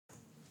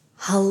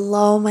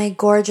Hello, my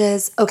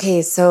gorgeous.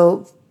 Okay,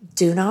 so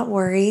do not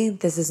worry.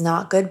 This is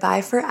not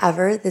goodbye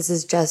forever. This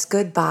is just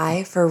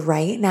goodbye for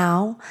right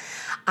now.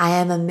 I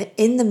am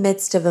in the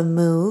midst of a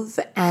move,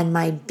 and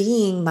my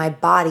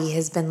body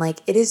has been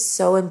like, it is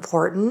so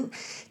important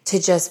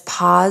to just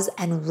pause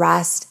and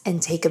rest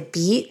and take a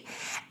beat.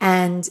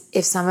 And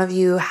if some of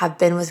you have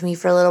been with me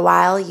for a little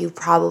while, you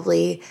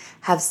probably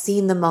have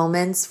seen the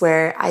moments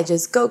where I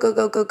just go, go,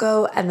 go, go,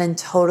 go, and then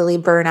totally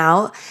burn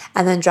out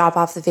and then drop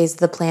off the face of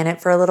the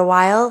planet for a little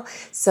while.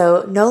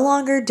 So no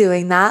longer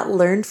doing that,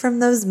 learned from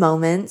those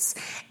moments.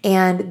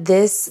 And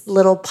this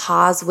little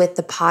pause with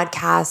the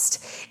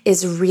podcast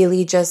is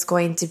really just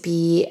going to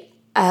be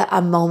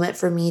a moment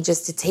for me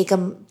just to take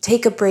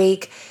a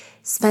break,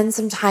 spend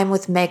some time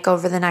with Mick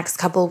over the next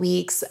couple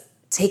weeks,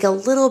 take a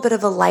little bit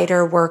of a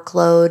lighter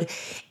workload,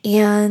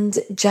 and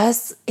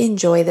just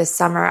enjoy this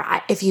summer.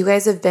 If you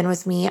guys have been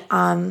with me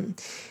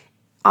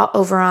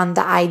over on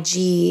the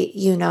IG,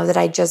 you know that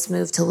I just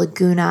moved to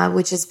Laguna,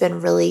 which has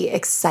been really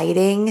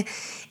exciting.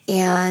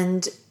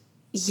 And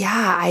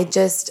yeah,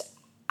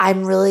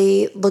 I'm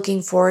really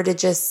looking forward to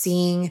just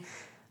seeing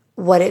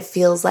what it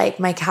feels like.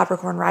 My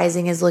Capricorn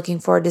rising is looking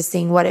forward to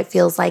seeing what it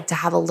feels like to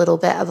have a little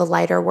bit of a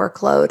lighter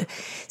workload.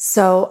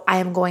 So I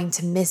am going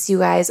to miss you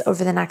guys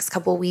over the next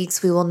couple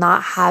weeks. We will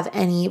not have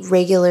any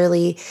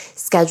regularly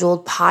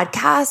scheduled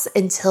podcasts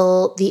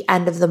until the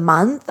end of the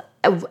month.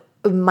 It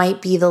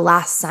might be the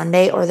last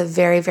Sunday or the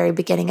very, very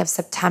beginning of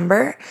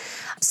September.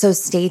 So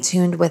stay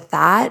tuned with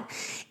that.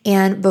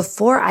 And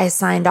before I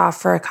signed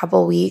off for a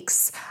couple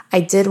weeks,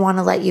 I did want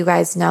to let you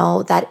guys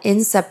know that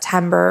in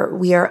September,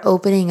 we are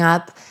opening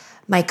up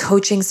my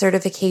coaching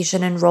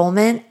certification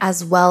enrollment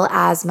as well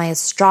as my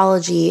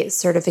astrology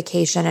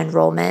certification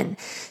enrollment.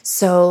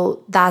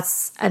 So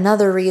that's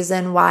another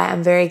reason why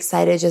I'm very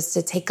excited just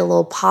to take a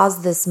little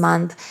pause this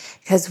month,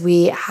 because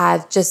we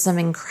have just some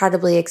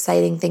incredibly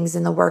exciting things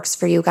in the works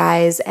for you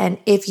guys. And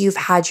if you've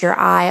had your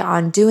eye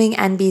on doing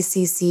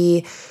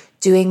NBCC,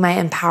 doing my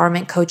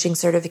empowerment coaching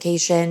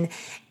certification,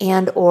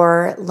 and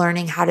or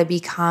learning how to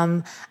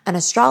become an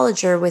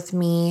astrologer with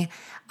me,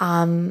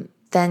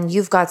 then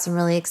you've got some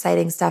really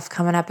exciting stuff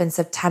coming up in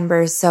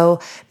September. So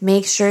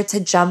make sure to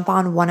jump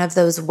on one of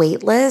those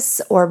wait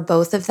lists or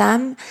both of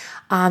them.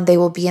 They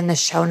will be in the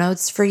show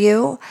notes for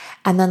you.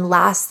 And then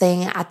last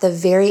thing, at the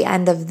very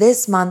end of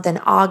this month in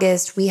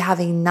August, we have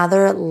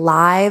another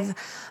live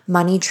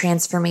money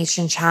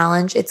transformation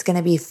challenge. It's going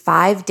to be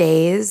 5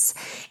 days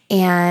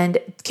and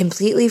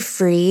completely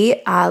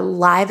free,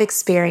 live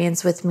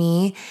experience with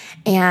me.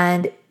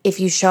 And if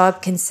you show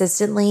up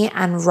consistently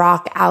and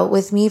rock out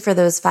with me for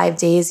those 5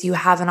 days, you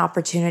have an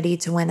opportunity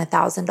to win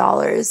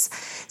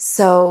 $1,000.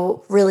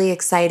 So really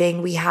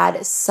exciting. We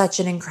had such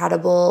an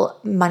incredible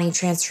money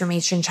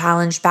transformation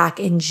challenge back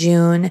in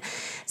June.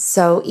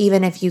 So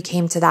even if you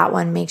came to that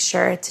one, make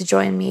sure to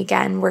join me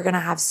again. We're going to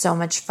have so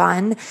much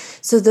fun.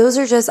 So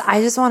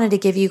I just wanted to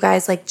give you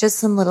guys like just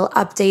some little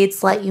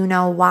updates, let you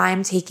know why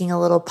I'm taking a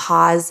little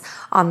pause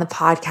on the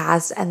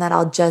podcast, and that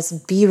I'll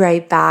just be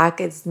right back.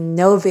 It's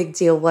no big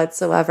deal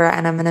whatsoever.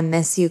 And I'm going to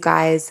miss you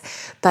guys,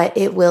 but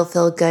it will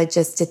feel good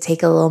just to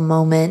take a little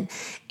moment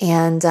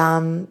and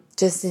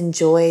just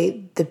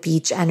enjoy the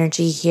beach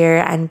energy here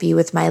and be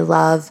with my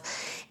love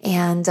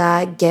and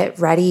get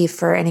ready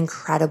for an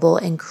incredible,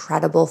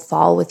 incredible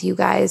fall with you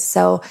guys.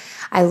 So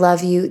I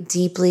love you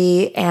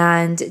deeply,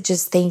 and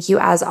just thank you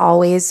as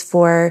always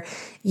for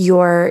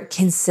your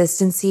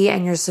consistency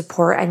and your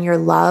support and your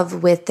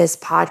love with this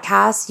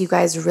podcast. You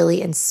guys really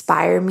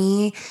inspire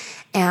me,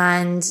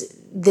 and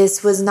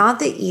this was not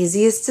the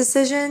easiest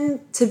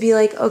decision to be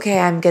like, okay,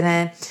 I'm going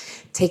to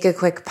take a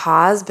quick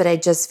pause, but I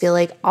just feel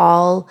like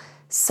all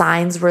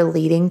signs were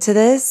leading to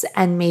this.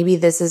 And maybe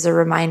this is a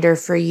reminder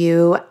for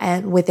you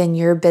and within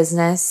your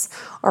business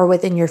or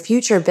within your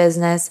future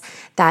business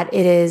that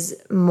it is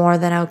more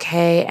than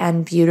okay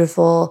and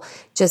beautiful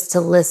just to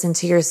listen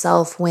to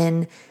yourself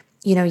when,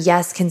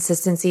 yes,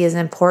 consistency is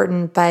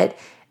important, but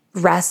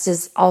rest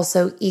is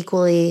also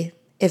equally,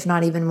 if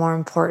not even more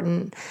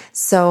important.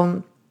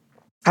 So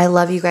I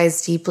love you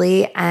guys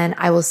deeply, and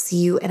I will see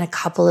you in a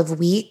couple of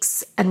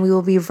weeks, and we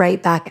will be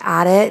right back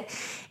at it.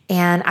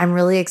 And I'm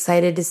really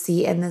excited to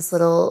see in this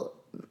little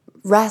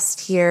rest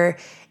here,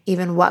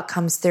 even what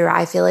comes through.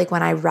 I feel like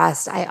when I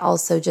rest, I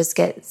also just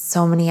get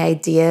so many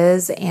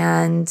ideas.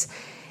 And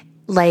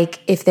like,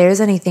 if there's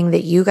anything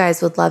that you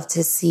guys would love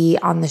to see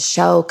on the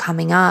show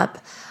coming up,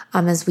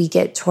 as we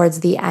get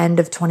towards the end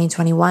of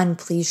 2021,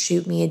 please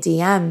shoot me a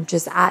DM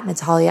just at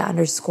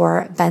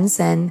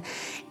Natalia_Benson,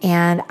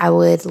 and I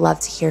would love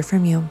to hear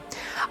from you.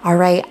 All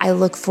right. I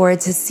look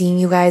forward to seeing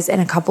you guys in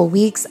a couple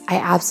weeks. I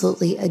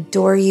absolutely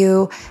adore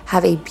you.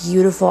 Have a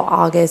beautiful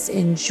August.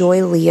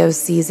 Enjoy Leo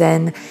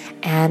season,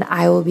 and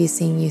I will be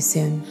seeing you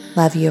soon.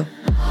 Love you.